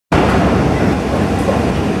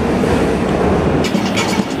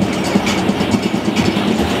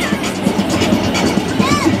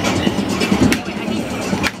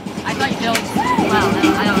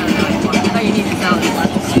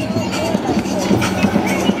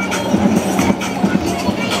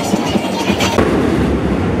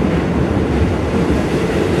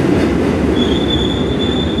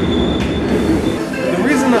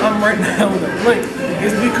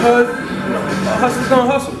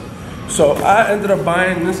So I ended up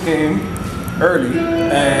buying this game early,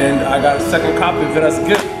 and I got a second copy of it as a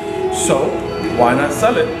gift. So why not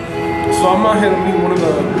sell it? So I'm out here to meet one of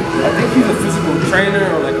the, I think he's a physical trainer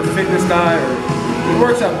or like a fitness guy, or he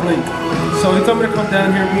works at Blink. So he told me to come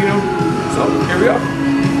down here and meet him. So here we are.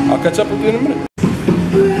 I'll catch up with you in a minute.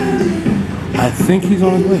 I think he's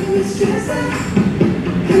on his way.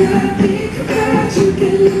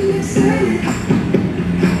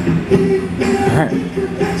 Alright,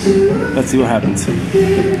 let's see what happens.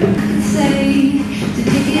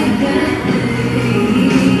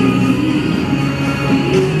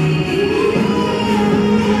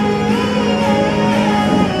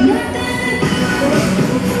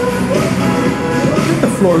 The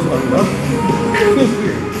floor is unlocked. It feels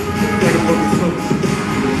weird. Like a broken slope.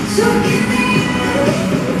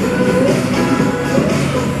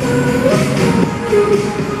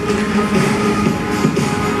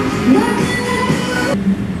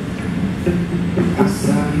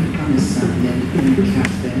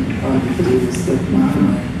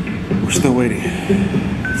 We're still waiting.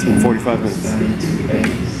 It's been 45 minutes.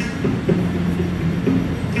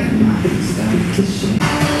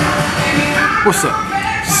 What's up?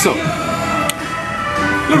 So,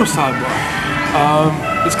 little sidebar.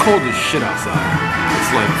 It's cold as shit outside.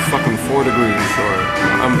 It's like fucking 4 degrees, or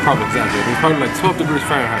I'm probably exaggerating. It's probably like 12 degrees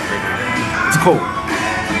Fahrenheit right now. It's cold.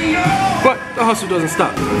 But the hustle doesn't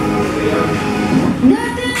stop.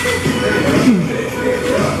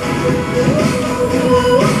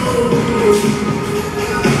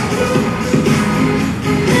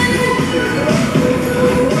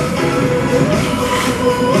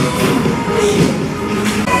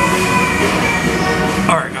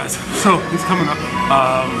 Alright guys, so he's coming up.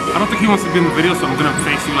 I don't think he wants to be in the video, so I'm gonna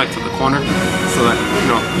face you like to the corner so that, you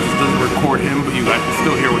know, this doesn't record him, but you guys can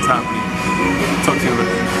still hear what's happening. Talk to you in a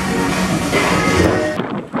minute.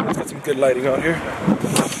 Let's get some good lighting out here.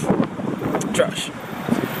 Trash.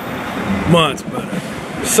 Much better.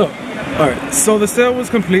 So, alright, so the sale was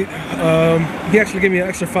complete. He actually gave me an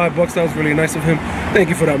extra $5. That was really nice of him. Thank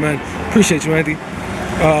you for that, man. Appreciate you, Andy.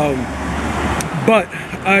 But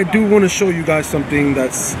I do want to show you guys something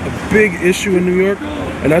that's a big issue in New York,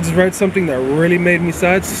 and I just read something that really made me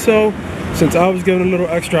sad. So since I was given a little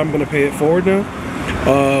extra, I'm gonna pay it forward now.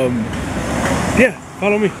 Yeah,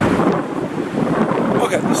 follow me.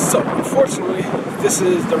 Okay, so unfortunately, this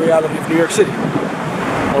is the reality of New York City.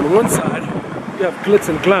 On one side, you have glitz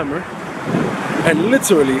and glamour, and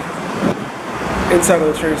literally inside of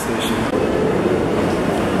the train station,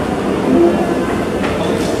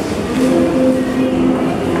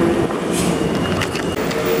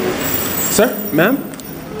 sir, ma'am,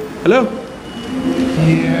 hello.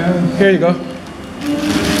 Yeah. Here you go.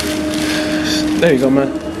 There you go, man.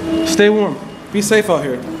 Stay warm. Be safe out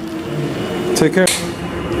here. Take care.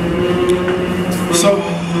 So,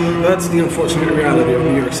 that's the unfortunate reality of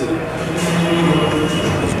New York City.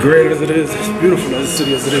 As great as it is, as beautiful as a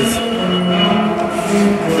city as it is,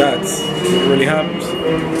 that's what really happens.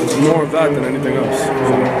 There's more of that than anything else. So,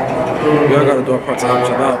 we all gotta do our part to help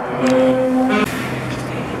each other out.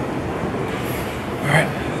 Alright.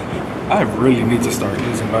 I really need to start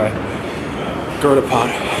using my girder pod.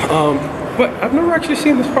 But I've never actually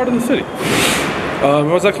seen this part of the city. I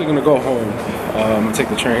was actually gonna go home and take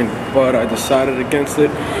the train, but I decided against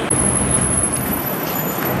it.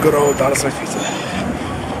 Good old dollar sign pizza.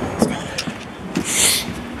 Let's go.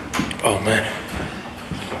 Oh man.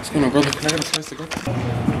 What's going on, brother? Can I get a slice to go?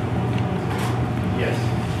 Yes.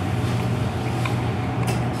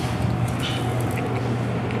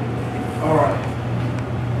 Alright.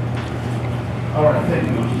 Alright, thank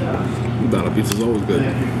you. Dollar pizza is always good.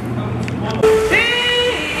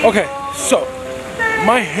 Okay, so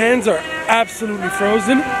my hands are absolutely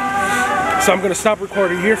frozen, so I'm gonna stop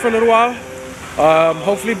recording here for a little while.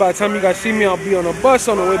 Hopefully by the time you guys see me, I'll be on a bus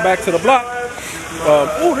on the way back to the block.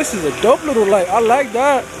 Oh, this is a dope little light. I like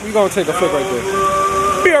that. We're gonna take a flick right there.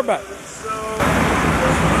 Be right back.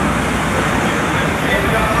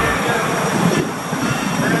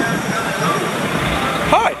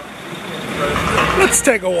 Hi. Let's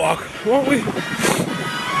take a walk, won't we?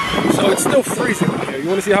 So it's still freezing out here. You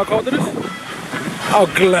wanna see how cold it is? I'll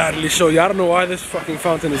gladly show you. I don't know why this fucking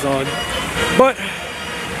fountain is on, but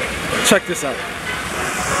check this out.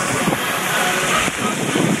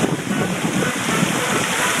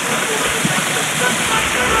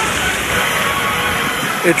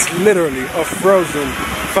 It's literally a frozen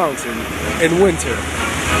fountain in winter.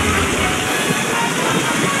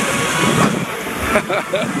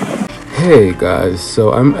 Hey guys,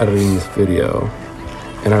 so I'm editing this video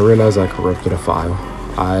and I realized I corrupted a file.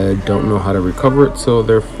 I don't know how to recover it, so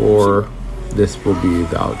therefore this will be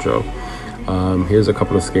the outro. Here's a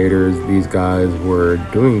couple of skaters. These guys were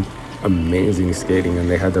doing amazing skating and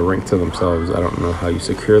they had the rink to themselves. I don't know how you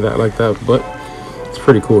secure that like that, but it's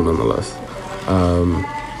pretty cool nonetheless.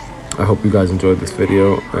 I hope you guys enjoyed this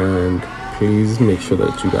video, and please make sure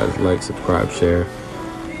that you guys like, subscribe, share.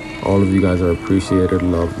 All of you guys are appreciated,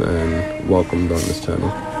 loved, and welcomed on this channel.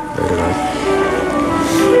 Later, guys.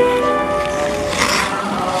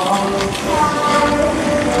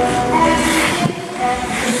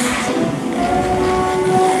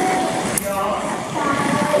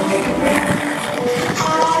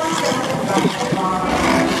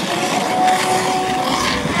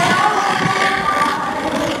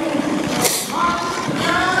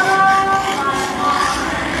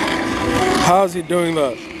 How's he doing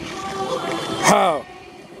that? How?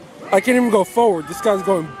 I can't even go forward. This guy's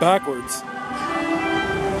going backwards.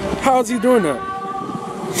 How's he doing that?